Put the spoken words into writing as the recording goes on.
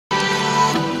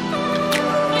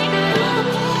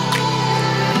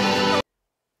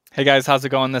Hey guys, how's it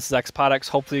going? This is XPodX.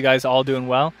 Hopefully you guys are all doing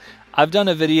well. I've done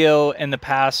a video in the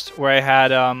past where I had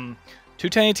two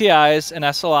 1080 Ti's, an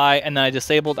SLI, and then I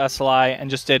disabled SLI and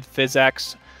just did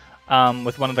PhysX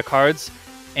with one of the cards,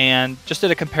 and just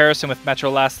did a comparison with Metro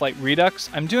Last Light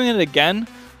Redux. I'm doing it again,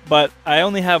 but I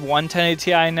only have one 1080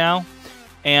 Ti now,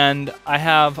 and I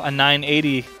have a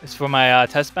 980 is for my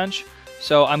test bench.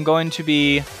 So I'm going to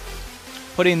be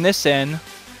putting this in.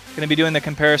 Going to be doing the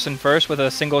comparison first with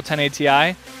a single 1080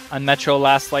 Ti on Metro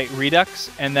Last Light Redux,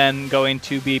 and then going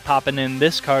to be popping in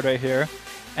this card right here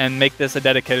and make this a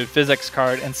dedicated PhysX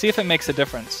card and see if it makes a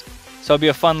difference. So it'll be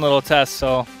a fun little test,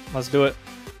 so let's do it.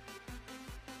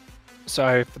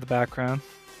 Sorry for the background.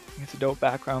 It's a dope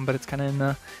background, but it's kind of in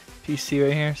the PC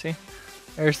right here, see?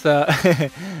 There's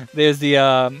the there's the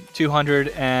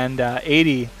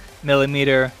 280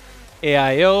 millimeter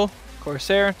AIO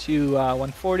Corsair to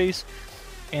 140s.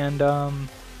 And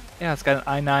yeah, it's got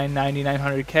an i9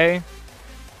 9900K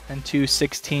and two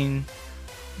 16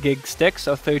 gig sticks,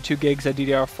 so 32 gigs of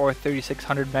DDR4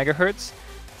 3600 megahertz,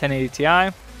 1080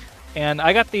 Ti. And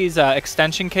I got these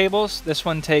extension cables. This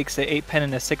one takes an 8-pin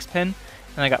and a 6-pin,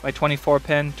 and I got my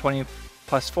 24-pin, 20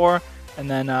 plus 4,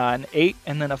 and then an 8,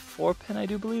 and then a 4-pin, I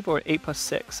do believe, or 8 plus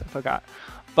 6, I forgot.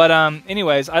 But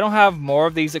anyways, I don't have more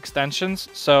of these extensions,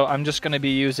 so I'm just going to be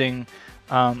using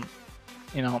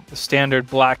you know, the standard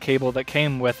black cable that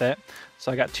came with it.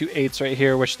 So I got two 8s right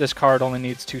here, which this card only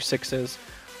needs two 6s.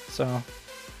 So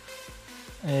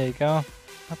there you go.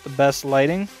 Not the best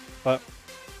lighting, but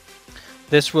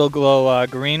this will glow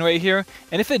green right here.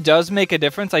 And if it does make a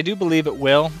difference, I do believe it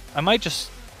will. I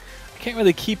can't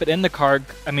really keep it in the card,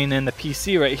 in the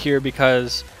PC right here,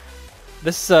 because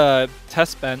this is a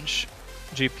test bench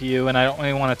GPU and I don't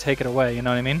really want to take it away, you know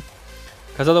what I mean?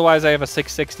 Because otherwise I have a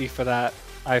 660 for that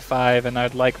i5 and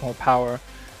I'd like more power.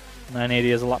 980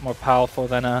 is a lot more powerful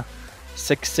than a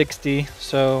 660.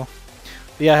 So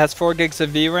yeah, it has 4 gigs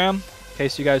of VRAM, in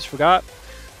case you guys forgot.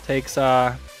 Takes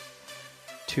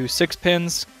two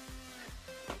 6-pins.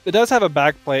 It does have a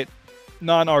backplate,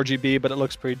 non-RGB, but it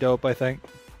looks pretty dope, I think.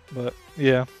 But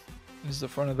yeah, this is the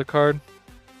front of the card.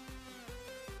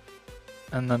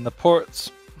 And then the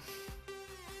ports.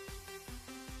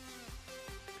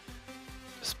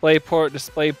 Display port,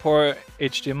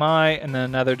 HDMI, and then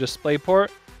another display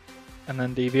port, and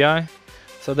then DVI.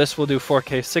 So this will do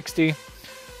 4K 60,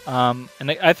 and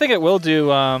I think it will do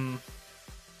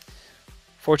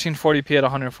 1440p at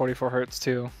 144 hertz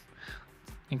too.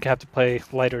 You have to play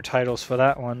lighter titles for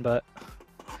that one, but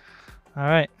all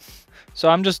right. So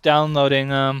I'm just downloading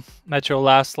Metro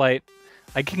Last Light.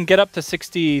 I can get up to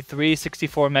 63,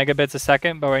 64 megabits a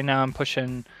second, but right now I'm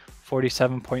pushing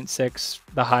 47.6,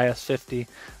 the highest 50.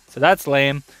 So that's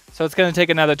lame. So it's going to take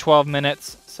another 12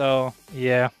 minutes. So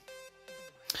yeah.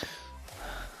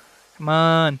 Come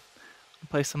on. I'll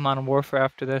play some Modern Warfare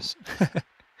after this.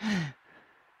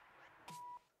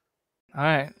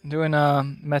 Alright, doing a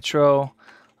Metro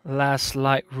Last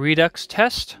Light Redux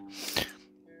test.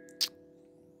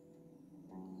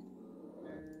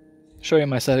 Show you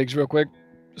my settings real quick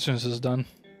as soon as this is done.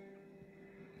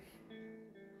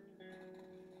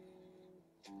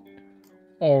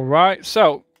 Alright,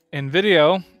 so in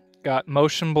video, got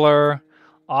motion blur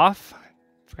off.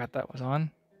 Forgot that was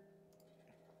on.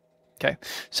 Okay,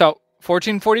 so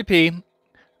 1440p,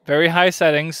 very high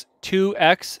settings,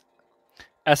 2x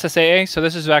SSAA. So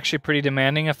this is actually pretty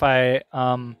demanding. If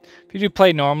you do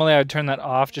play normally, I would turn that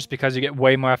off just because you get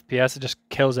way more FPS. It just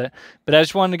kills it. But I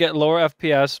just wanted to get lower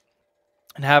FPS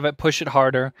and have it push it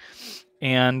harder.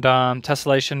 And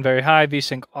tessellation very high,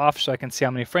 VSync off so I can see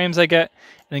how many frames I get.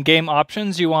 And in game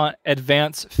options, you want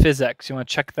advanced PhysX. You want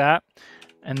to check that.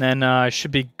 And then it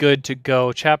should be good to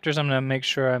go. Chapters, I'm going to make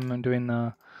sure I'm doing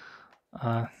the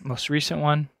most recent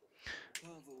one.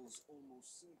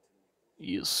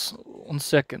 Yes, 1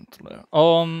 second.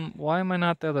 Why am I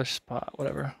not the other spot?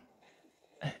 Whatever.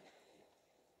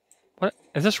 What?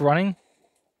 Is this running?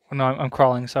 Oh, no, I'm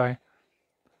crawling, sorry.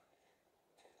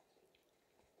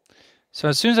 So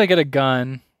as soon as I get a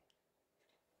gun...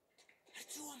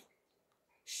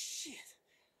 Shit!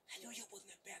 I knew you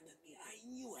wouldn't abandon me. I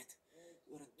knew it.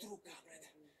 You're a true comrade.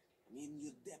 I'm in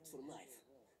your debt for life.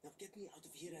 Now get me out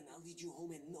of here and I'll lead you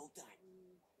home in no time.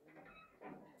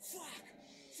 Fuck!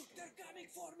 So they're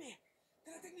coming for me!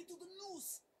 They're taking me to the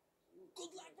noose!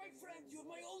 Good luck, my friend. You're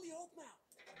my only hope now.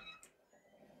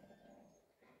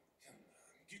 Come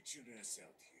on, get your ass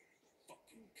out here, you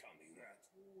fucking commie rat.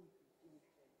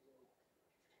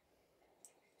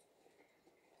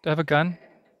 Do I have a gun?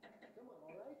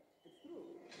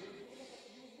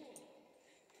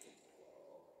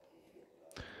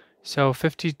 So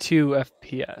 52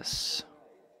 FPS.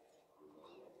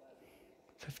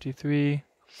 53.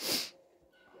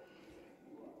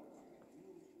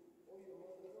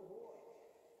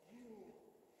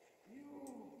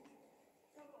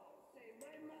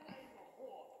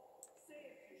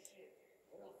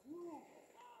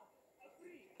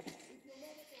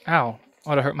 Ow,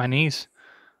 would have hurt my knees.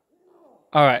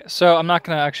 Alright, so I'm not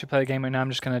going to actually play the game right now. I'm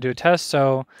just going to do a test.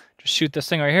 So just shoot this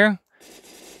thing right here.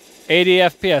 80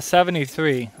 FPS,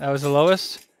 73. That was the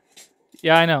lowest?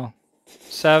 Yeah, I know.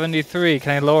 73.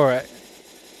 Can I lower it?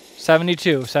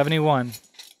 72, 71.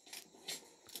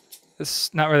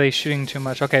 It's not really shooting too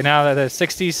much. Okay, now that is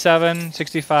 67,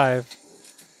 65.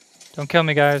 Don't kill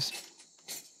me, guys.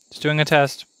 Just doing a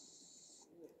test.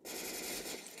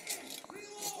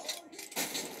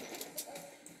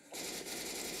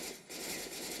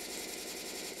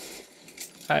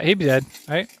 He'd be dead,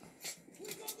 right?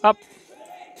 Up.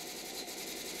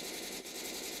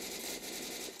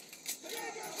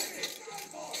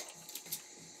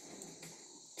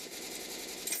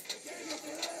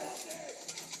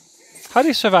 How do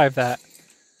you survive that?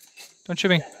 Don't shoot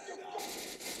me.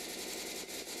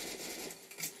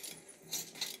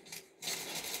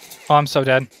 Oh, I'm so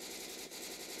dead.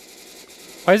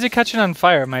 Why is he catching on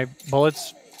fire? My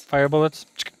bullets? Fire bullets?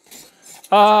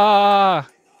 Ah!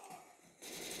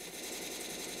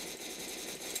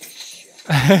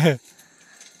 Alright,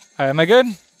 am I good?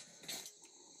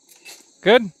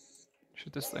 Good?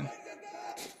 Shoot this thing.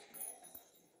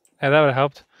 Yeah, that would have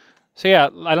helped. So yeah,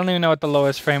 I don't even know what the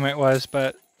lowest frame rate was,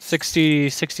 but 60,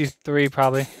 63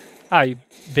 probably. Ah, you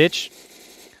bitch.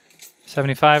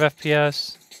 75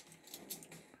 FPS.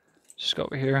 Just go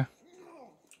over here.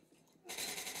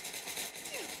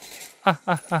 Ha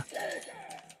ha ha.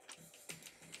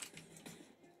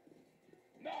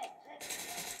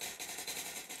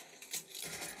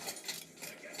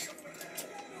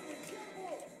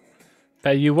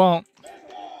 Bet you won't.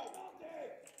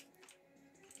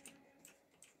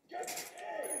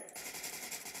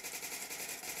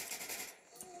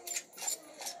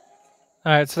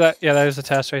 Alright, so that is a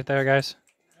test right there, guys.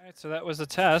 Alright, so that was the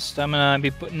test. I'm gonna be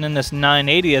putting in this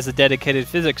 980 as a dedicated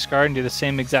PhysX card and do the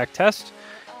same exact test.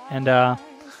 And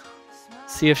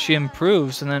see if she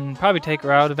improves, and then probably take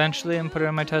her out eventually and put her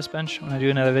on my test bench when I do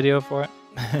another video for it.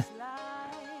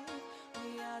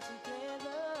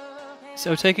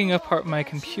 So taking apart my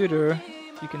computer,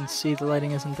 you can see the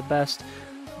lighting isn't the best,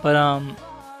 but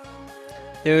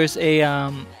there's a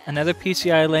another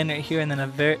PCI lane right here, and then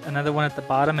another one at the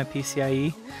bottom, a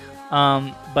PCIe.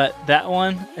 But that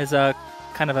one is a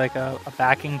kind of like a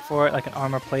backing for it, like an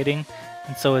armor plating,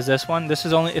 and so is this one. This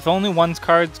is only if only one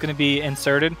card's going to be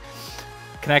inserted,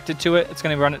 connected to it, it's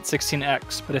going to run at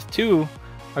 16x. But if two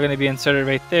are going to be inserted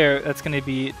right there, that's going to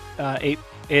be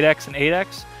 8x and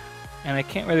 8x. And I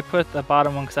can't really put the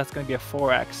bottom one because that's going to be a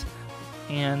 4x.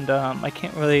 And I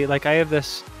can't really, like, I have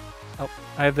this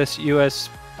US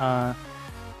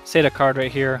SATA card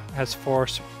right here. It has 4.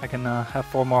 I can have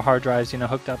 4 more hard drives,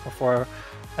 hooked up before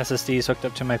SSDs hooked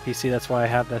up to my PC. That's why I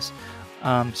have this.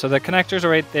 So the connectors are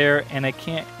right there, and I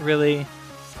can't really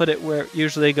put it where it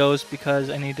usually goes because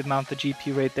I need to mount the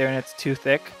GPU right there, and it's too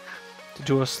thick to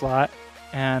do a slot,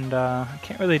 and I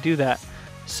can't really do that.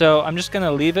 So I'm just going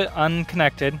to leave it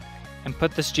unconnected and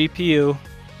put this GPU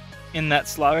in that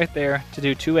slot right there to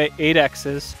do two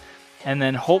 8Xs, and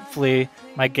then hopefully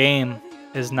my game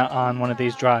is not on one of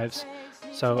these drives.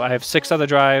 So I have 6 other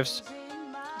drives,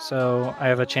 so I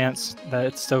have a chance that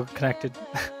it's still connected.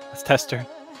 Let's test her.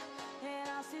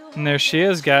 And there she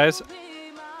is, guys.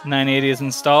 980 is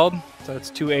installed, so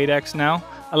it's 2 8X now.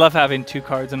 I love having 2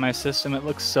 cards in my system. It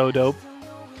looks so dope.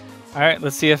 Alright,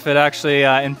 let's see if it actually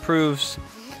improves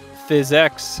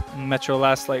PhysX and Metro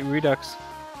Last Light Redux.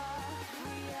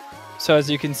 So as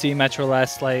you can see, Metro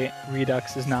Last Light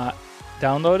Redux is not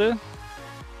downloaded.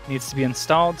 It needs to be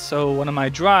installed. So one of my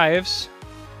drives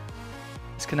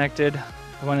is connected,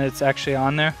 the one that's actually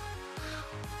on there.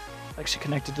 It's actually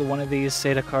connected to one of these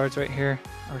SATA cards right here,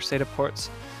 or SATA ports.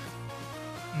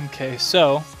 Okay,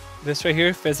 so this right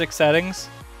here, PhysX settings.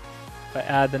 If I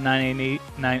add the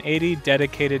 980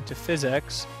 dedicated to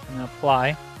PhysX and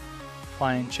applying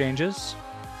changes.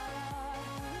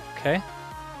 Okay,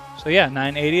 so yeah,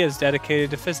 980 is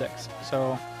dedicated to PhysX.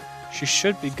 So she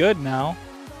should be good now.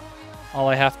 All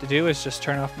I have to do is just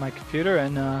turn off my computer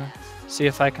and see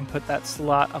if I can put that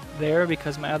slot up there,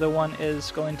 because my other one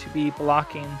is going to be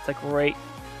blocking. It's like right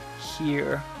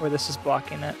here where this is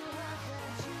blocking it.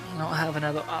 I don't have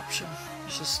another option.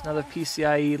 It's just another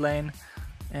PCIe lane,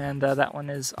 and that one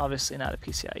is obviously not a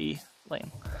PCIe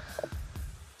lane.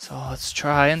 So let's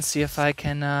try and see if I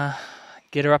can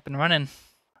get her up and running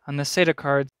on the SATA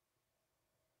card.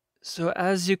 So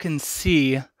as you can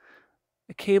see,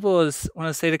 The cable is, one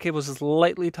of the SATA cables is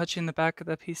lightly touching the back of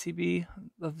the PCB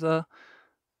of the,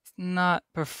 it's not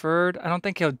preferred. I don't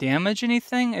think it'll damage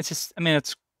anything. It's just, I mean,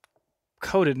 it's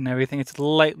coated and everything. It's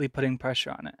lightly putting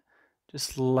pressure on it,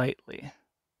 just lightly.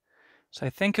 So I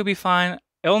think it'll be fine.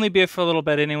 It'll only be for a little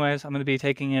bit anyways. I'm going to be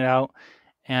taking it out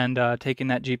and taking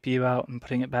that GPU out and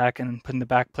putting it back and putting the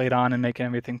back plate on and making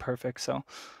everything perfect. So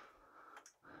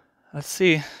let's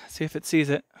see if it sees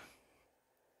it.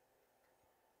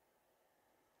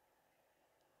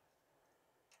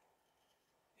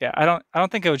 Yeah, I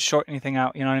don't think it would short anything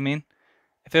out, you know what I mean?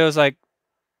 If it was like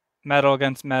metal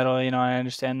against metal, you know, I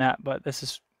understand that, but this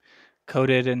is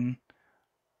coated and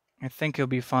I think it'll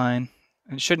be fine.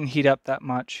 It shouldn't heat up that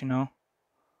much, you know.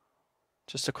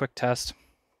 Just a quick test.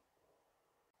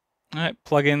 All right,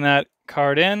 plugging that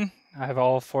card in. I have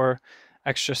all 4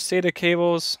 extra SATA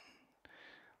cables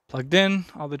plugged in,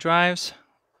 all the drives.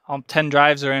 All 10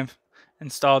 drives are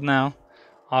installed now.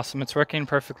 Awesome, it's working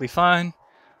perfectly fine.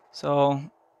 So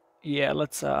yeah,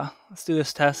 let's do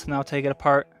this test and I'll take it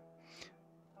apart.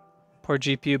 Poor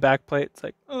GPU backplate. It's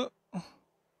like,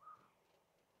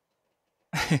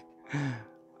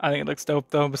 I think it looks dope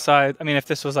though. Besides, I mean, if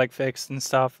this was like fixed and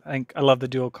stuff, I love the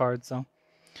dual cards. So, all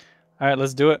right,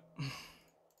 let's do it.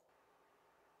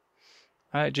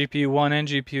 All right, GPU 1 and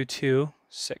GPU 2.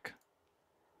 Sick.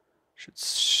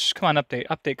 Come on,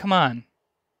 update, come on.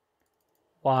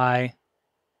 Why?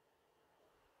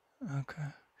 Okay.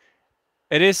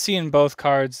 It is seeing both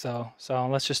cards though, so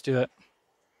let's just do it.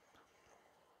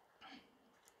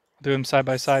 Do them side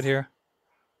by side here.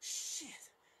 Shit!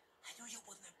 I knew you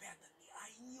wouldn't abandon me.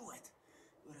 I knew it.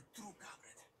 You're a true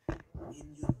comrade. Me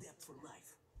and you debt for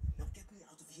life. Now get me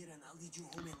out of here and I'll lead you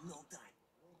home in no time.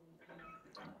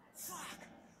 Fuck!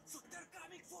 Fuck, they're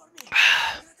coming for me!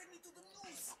 They're taking me to the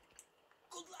news!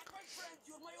 Good luck, my friend.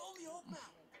 You're my only hope now.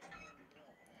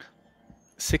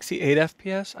 68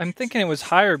 FPS? I'm thinking it was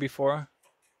higher before.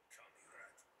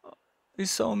 He's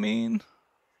so mean.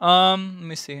 Let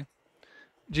me see.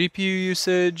 GPU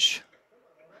usage.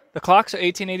 The clocks are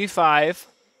 1885.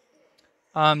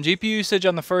 GPU usage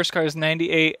on the first card is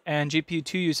 98, and GPU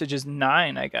 2 usage is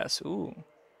 9, I guess. Ooh.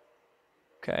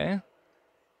 Okay.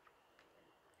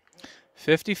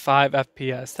 55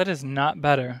 FPS. That is not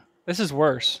better. This is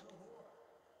worse.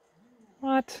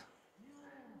 What?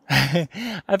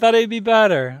 I thought it'd be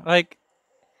better. Like,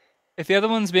 if the other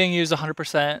one's being used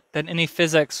 100%, then any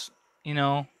PhysX, you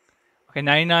know. Okay,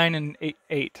 99 and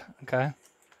 8. Okay. Let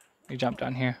me jump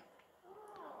down here.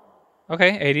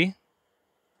 Okay, 80.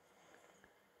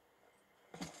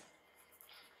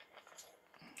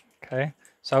 Okay,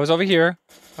 so I was over here.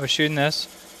 I was shooting this,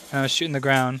 and I was shooting the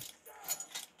ground.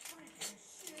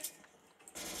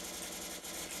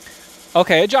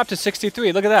 Okay, it dropped to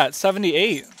 63. Look at that.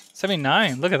 78.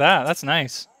 79. Look at that. That's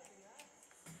nice.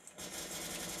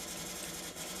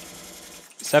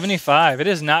 75. It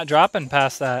is not dropping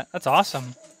past that. That's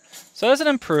awesome. So that's an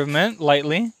improvement,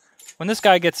 lightly. When this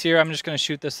guy gets here, I'm just going to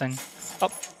shoot this thing.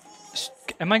 Oh.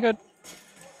 Am I good?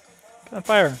 Get on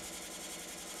fire.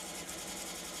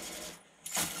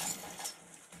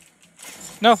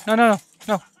 No, no, no, no.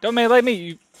 No. Don't melee me.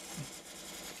 You...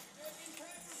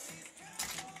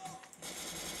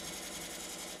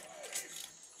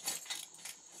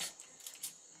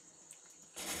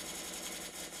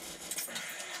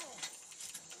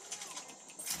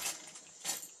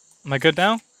 Am I good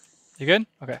now? You good?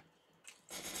 Okay.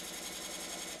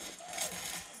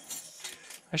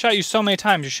 I shot you so many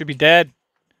times, you should be dead.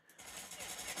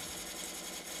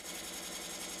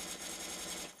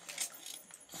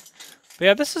 But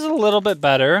yeah, this is a little bit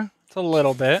better. It's a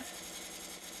little bit.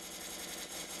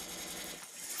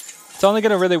 It's only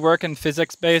gonna really work in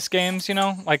physics-based games, you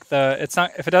know? Like it's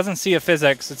not, if it doesn't see a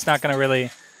physics, it's not gonna really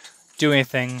do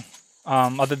anything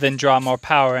other than draw more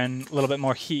power and a little bit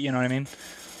more heat, you know what I mean?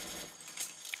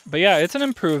 But yeah, it's an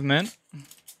improvement.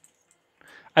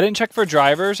 I didn't check for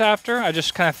drivers after. I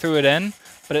just kind of threw it in,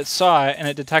 but it saw it and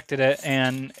it detected it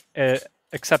and it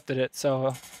accepted it.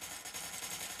 So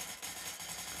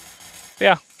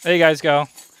yeah, there you guys go.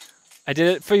 I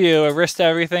did it for you. I risked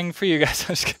everything for you guys.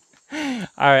 All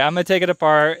right, I'm gonna take it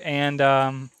apart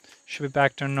and should be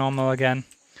back to normal again.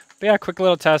 But yeah, quick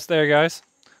little test there, guys.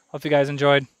 Hope you guys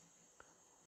enjoyed.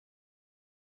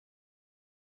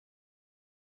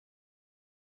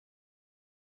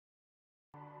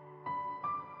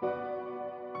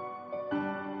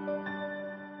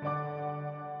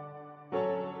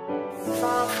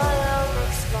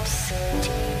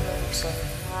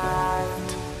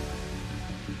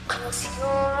 Close your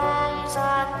eyes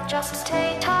and just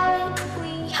stay tight.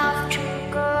 We have to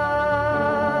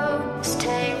go.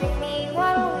 Stay with me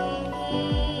while we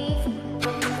leave.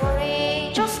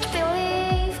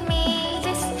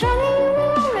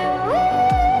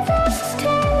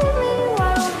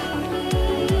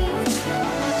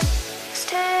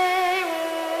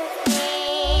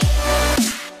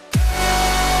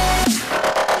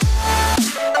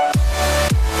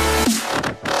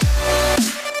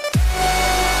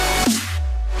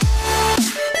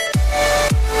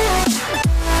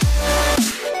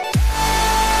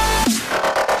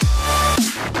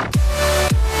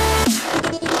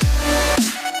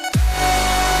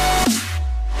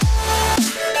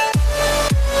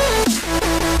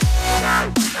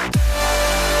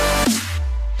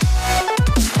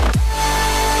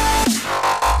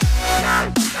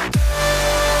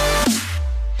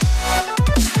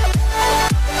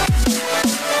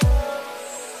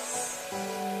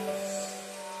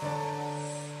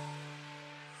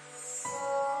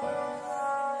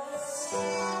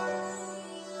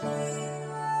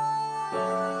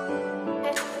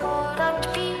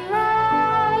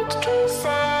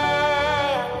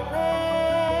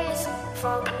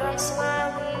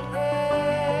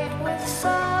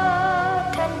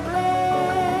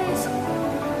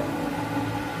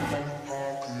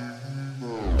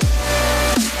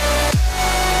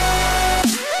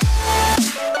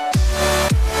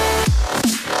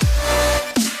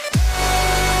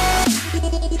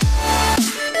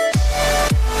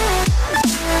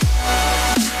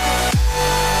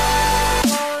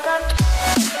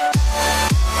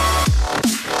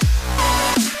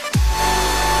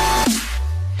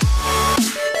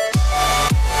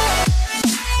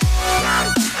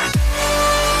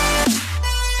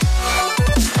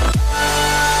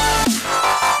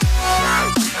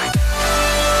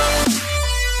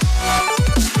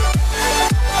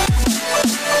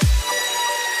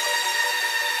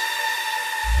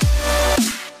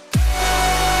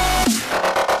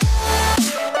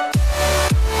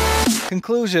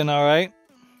 conclusion, all right.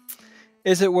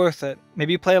 Is it worth it?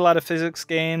 Maybe you play a lot of physics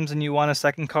games and you want a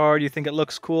second card. You think it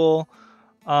looks cool.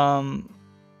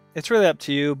 It's really up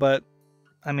to you, but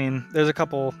I mean, there's a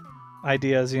couple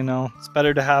ideas, you know. It's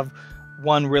better to have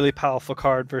one really powerful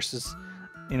card versus,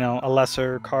 you know, a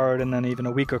lesser card and then even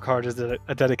a weaker card as a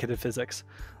dedicated physics.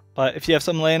 But if you have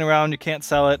something laying around, you can't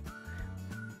sell it,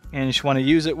 and you just want to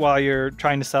use it while you're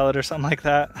trying to sell it or something like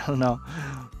that, I don't know.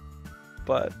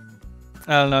 But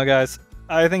I don't know, guys.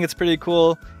 I think it's pretty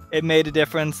cool. It made a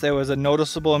difference. There was a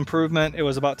noticeable improvement. It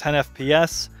was about 10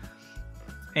 FPS.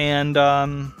 And,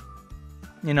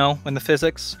 you know, when the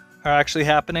physics are actually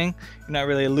happening, you're not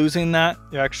really losing that.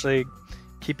 You're actually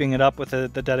keeping it up with the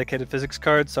dedicated physics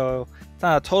card. So it's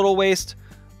not a total waste,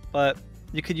 but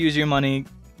you could use your money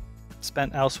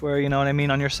spent elsewhere, you know what I mean,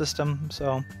 on your system.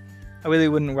 So I really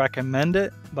wouldn't recommend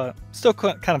it, but still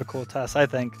kind of a cool test, I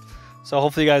think. So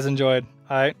hopefully you guys enjoyed.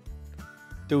 All right,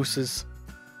 deuces.